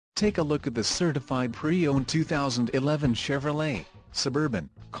take a look at the certified pre-owned 2011 Chevrolet Suburban.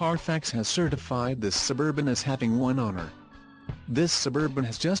 Carfax has certified this Suburban as having one owner. This Suburban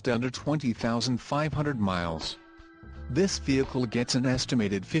has just under 20,500 miles. This vehicle gets an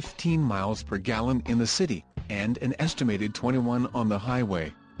estimated 15 miles per gallon in the city, and an estimated 21 on the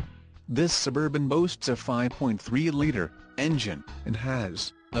highway. This Suburban boasts a 5.3-liter engine, and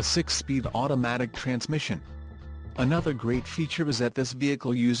has a 6-speed automatic transmission. Another great feature is that this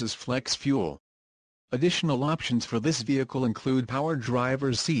vehicle uses flex fuel. Additional options for this vehicle include power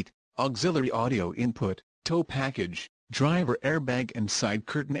driver's seat, auxiliary audio input, tow package, driver airbag and side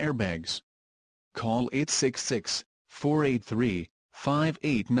curtain airbags. Call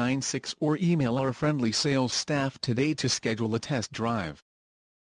 866-483-5896 or email our friendly sales staff today to schedule a test drive.